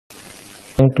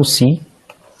Going to see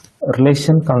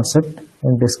relation concept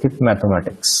in discrete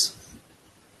mathematics.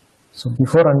 So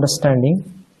before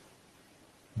understanding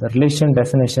the relation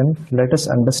definition, let us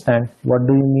understand what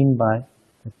do you mean by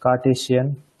the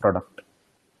Cartesian product.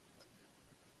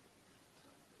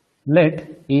 Let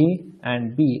A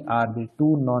and B are the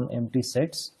two non-empty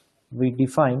sets. We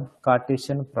define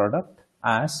Cartesian product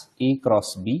as A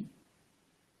cross B,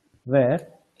 where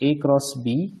A cross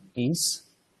B is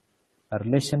a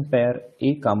relation pair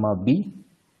A comma B,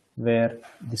 where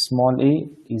the small a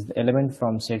is the element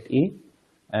from set A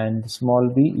and the small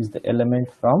b is the element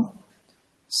from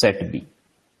set B.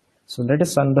 So let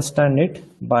us understand it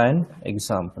by an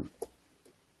example.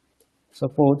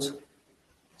 Suppose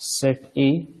set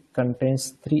A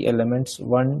contains 3 elements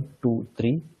 1, 2,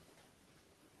 3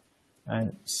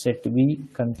 and set B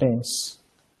contains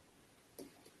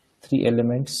 3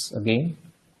 elements again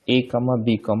A comma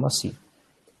B comma C.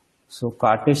 So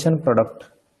Cartesian product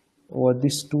over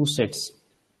these two sets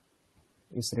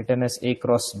is written as A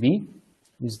cross B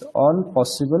is the all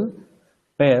possible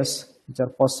pairs which are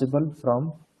possible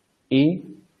from A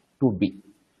to B.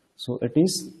 So it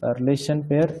is a relation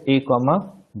pair A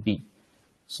comma B.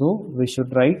 So we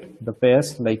should write the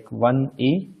pairs like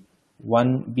 1A,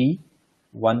 1B,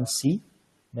 1C,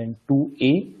 then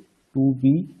 2A,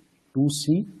 2B,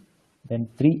 2C, then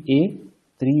 3A,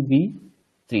 3B,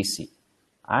 3C.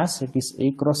 As it is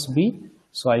A cross B,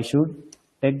 so I should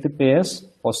take the pairs,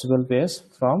 possible pairs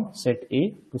from set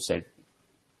A to set B.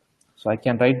 So I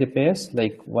can write the pairs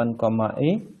like 1 comma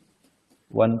A,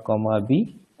 1 comma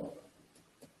B,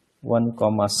 1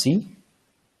 comma C,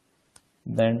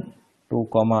 then 2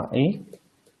 comma A,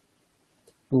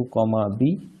 2 comma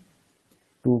B,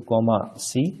 2 comma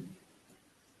C,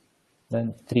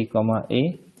 then 3 comma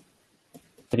A,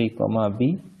 3 comma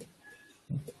B,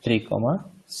 3 comma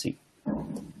C.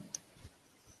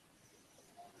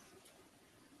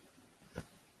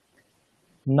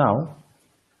 Now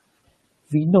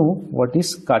we know what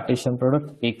is Cartesian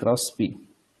product A cross B.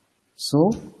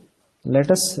 So let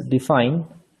us define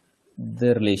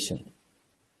the relation.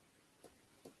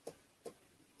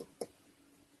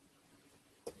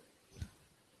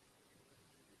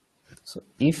 So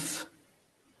if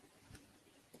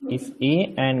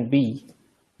A and B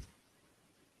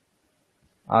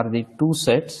are the two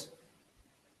sets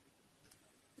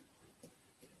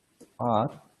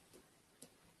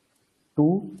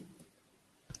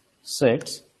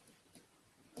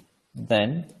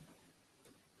then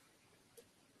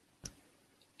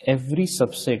every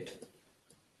subset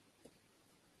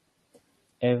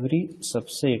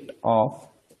of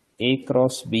A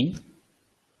cross B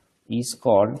is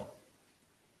called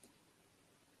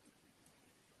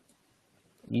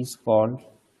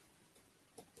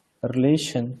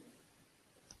relation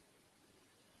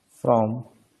from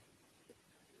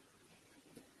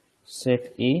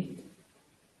set A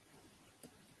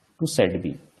to set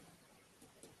B.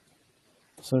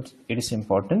 So it is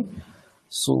important.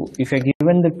 So if I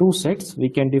given the two sets, we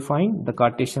can define the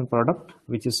Cartesian product,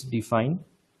 which is defined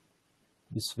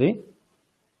this way.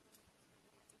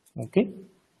 Okay.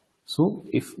 So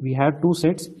if we have two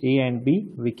sets A and B,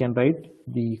 we can write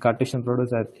the Cartesian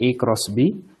product as A cross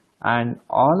B, and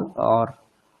all our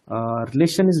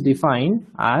relation is defined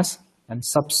as a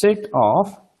subset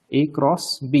of A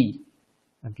cross B.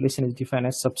 And relation is defined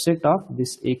as subset of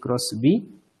this A cross B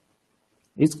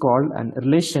is called an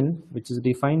relation which is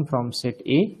defined from set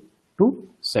A to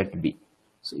set B.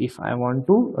 So if I want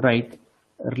to write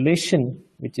a relation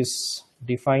which is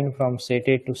defined from set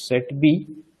A to set B,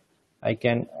 I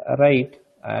can write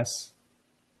as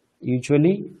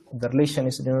usually the relation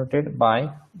is denoted by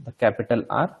the capital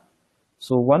R.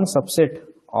 So one subset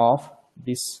of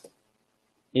this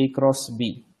A cross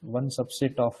B,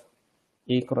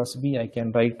 I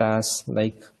can write as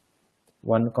like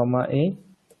 1 comma A,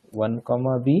 1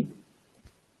 comma B,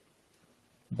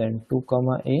 then 2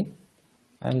 comma A,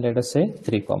 and let us say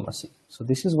 3 comma C. So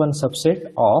this is one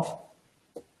subset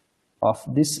of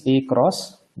this A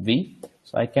cross B.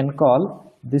 So I can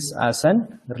call this as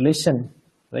an relation,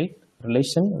 right?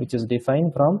 Relation which is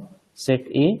defined from set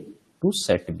A to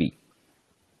set B.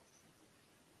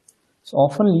 So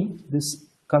oftenly this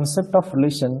concept of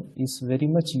relation is very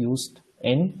much used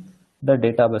in the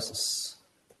databases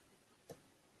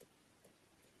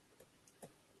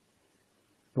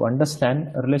to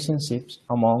understand relationships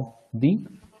among the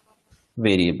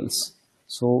variables.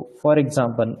 So for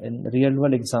example, in real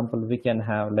world example, we can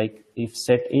have like if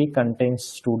set A contains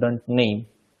student name,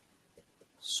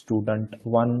 student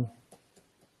 1,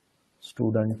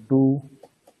 student 2,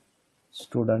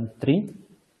 student 3,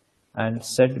 and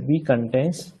set B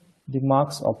contains the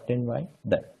marks obtained by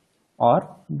them. or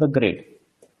the grade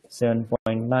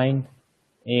 7.9,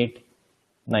 8,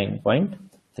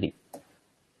 9.3.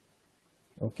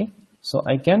 Okay, so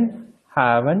I can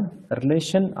have an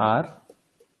relation R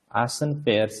as in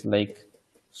pairs like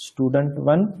student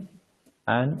 1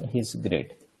 and his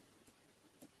grade,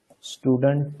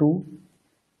 student 2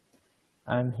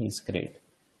 and his grade,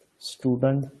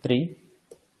 student 3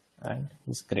 and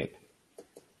his grade.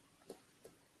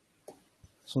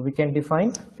 So we can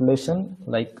define relation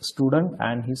like student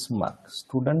and his mark,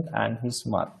 student and his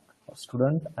mark, or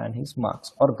student and his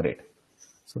marks or grade.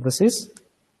 So this is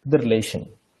the relation.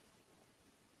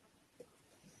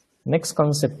 Next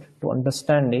concept to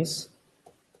understand is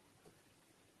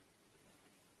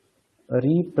a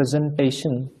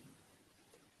representation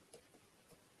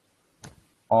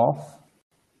of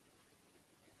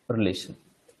relation.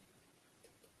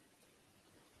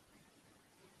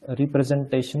 A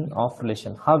representation of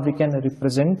relation. How we can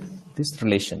represent this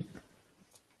relation?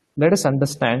 Let us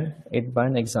understand it by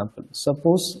an example.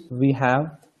 Suppose we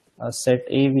have a set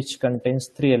A which contains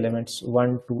 3 elements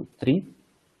 1, 2, 3,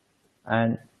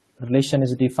 and relation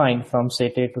is defined from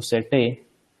set A to set A,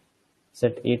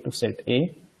 set A to set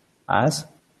A as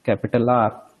capital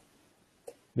R,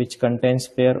 which contains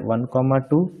pair 1,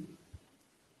 2,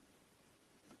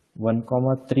 1,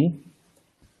 3,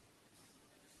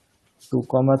 2,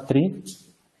 3,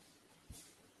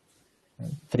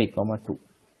 and 3, 2.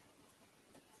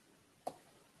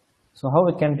 So how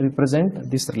we can represent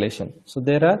this relation? So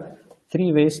there are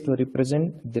 3 ways to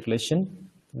represent the relation.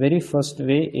 Very first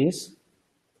way is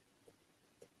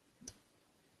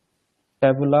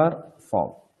tabular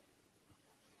form.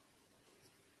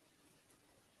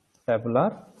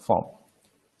 Tabular form.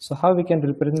 So how we can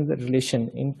represent the relation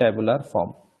in tabular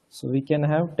form? So we can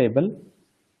have table.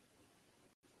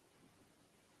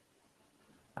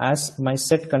 As my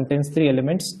set contains 3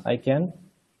 elements, I can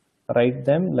write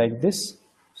them like this.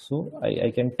 So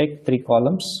I can take 3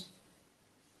 columns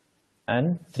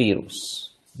and 3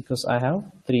 rows because I have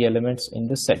 3 elements in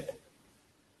the set.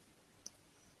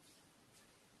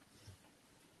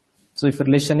 So if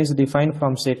relation is defined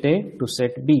from set A to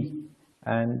set B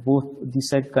and both the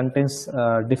set contains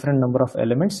different number of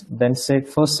elements, then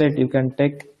first set you can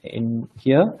take in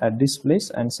here at this place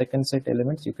and second set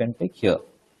elements you can take here.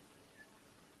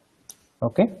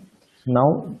 Okay,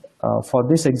 now for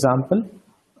this example,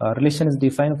 relation is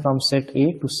defined from set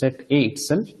A to set A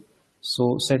itself.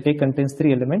 So set A contains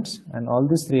 3 elements and all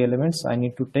these 3 elements I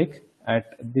need to take at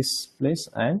this place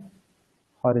and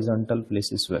horizontal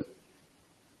place as well.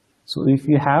 So if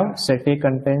you have set A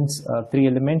contains 3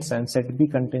 elements and set B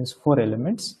contains 4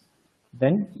 elements,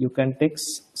 then you can take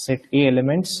set A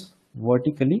elements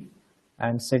vertically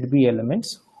and set B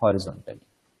elements horizontally.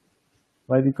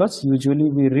 Why? Because usually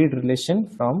we read relation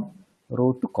from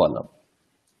row to column.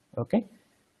 Okay.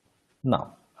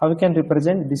 Now, how we can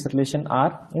represent this relation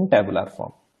R in tabular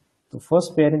form? The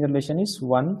first pairing relation is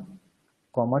 1,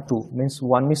 2, means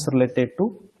 1 is related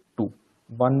to 2.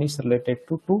 1 is related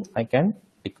to 2, I can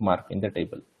tick mark in the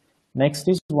table. Next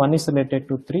is 1 is related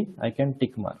to 3, I can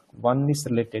tick mark. 1 is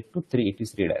related to 3, it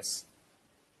is read as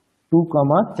 2,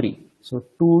 3. So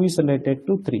 2 is related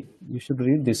to 3, you should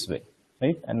read this way,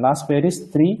 right? And last pair is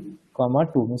 3,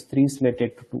 2, means 3 is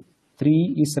related to 2.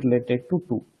 3 is related to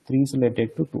 2. 3 is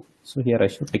related to 2. So here I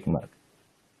should tick mark.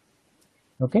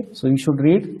 Okay, so you should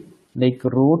read like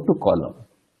row to column.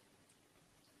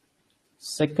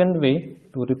 Second way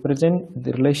to represent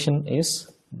the relation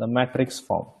is the matrix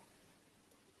form.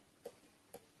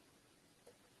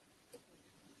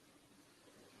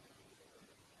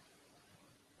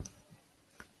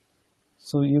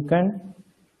 So you can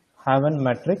have a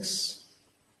matrix,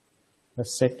 the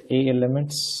set A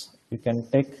elements, you can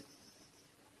take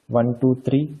 1, 2,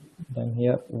 3, then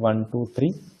here 1, 2,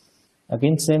 3.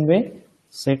 Again same way,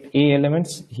 set A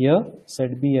elements here,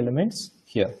 set B elements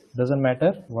here. Doesn't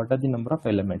matter what are the number of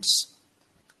elements.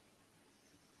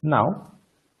 Now,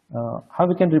 how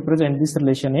we can represent this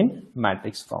relation in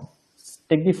matrix form?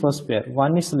 Take the first pair,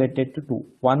 1 is related to 2.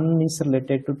 1 is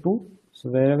related to 2, so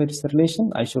wherever it's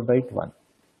relation, I should write 1.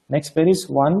 Next pair is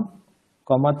 1,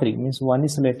 3, means 1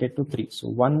 is related to 3. So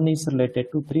 1 is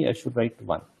related to 3, I should write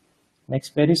 1.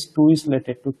 Next pair is 2 is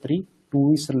related to 3,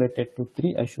 2 is related to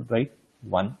 3, I should write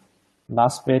 1.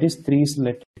 Last pair is 3 is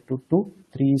related to 2,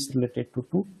 3 is related to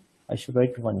 2, I should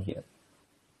write 1 here.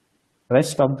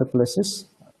 Rest of the places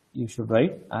you should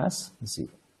write as 0.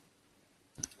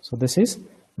 So this is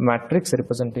matrix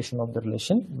representation of the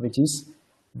relation, which is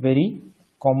very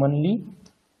commonly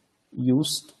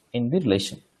used in the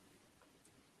relation.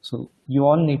 So you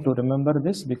all need to remember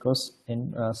this because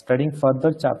in studying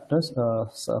further chapters,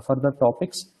 further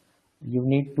topics, you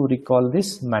need to recall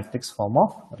this matrix form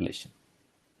of relation.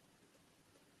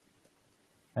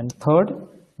 And third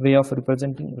way of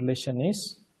representing relation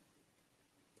is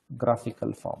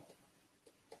graphical form.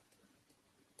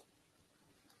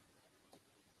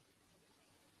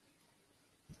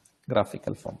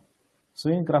 Graphical form. So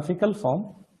in graphical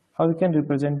form, how we can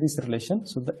represent this relation?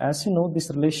 So as you know, this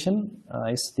relation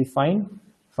is defined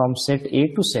from set A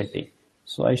to set A.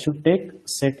 So I should take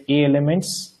set A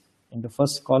elements in the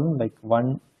first column like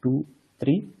 1, 2,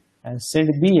 3, and set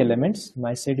B elements.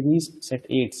 My set B is set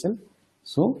A itself.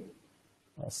 So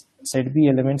set B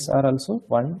elements are also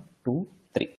 1, 2,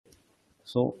 3.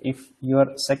 So if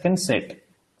your second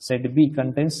set B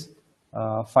contains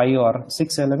 5 or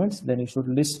 6 elements, then you should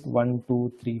list 1,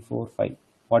 2, 3, 4, 5,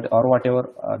 or whatever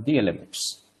are the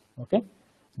elements. Okay.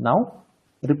 Now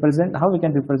how we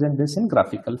can represent this in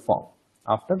graphical form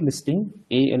after listing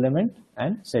A element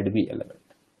and set B element.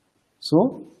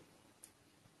 So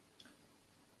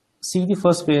see the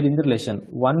first pair in the relation.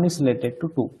 1 is related to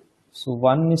 2. So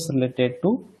 1 is related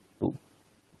to 2.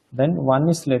 Then 1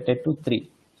 is related to 3.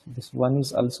 So this 1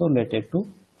 is also related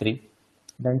to 3.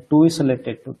 Then 2 is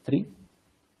related to 3.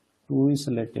 2 is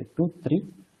related to 3.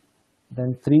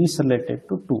 Then 3 is related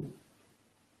to 2.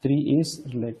 3 is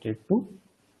related to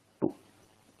 2.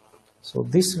 So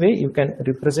this way you can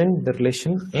represent the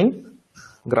relation in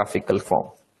graphical form.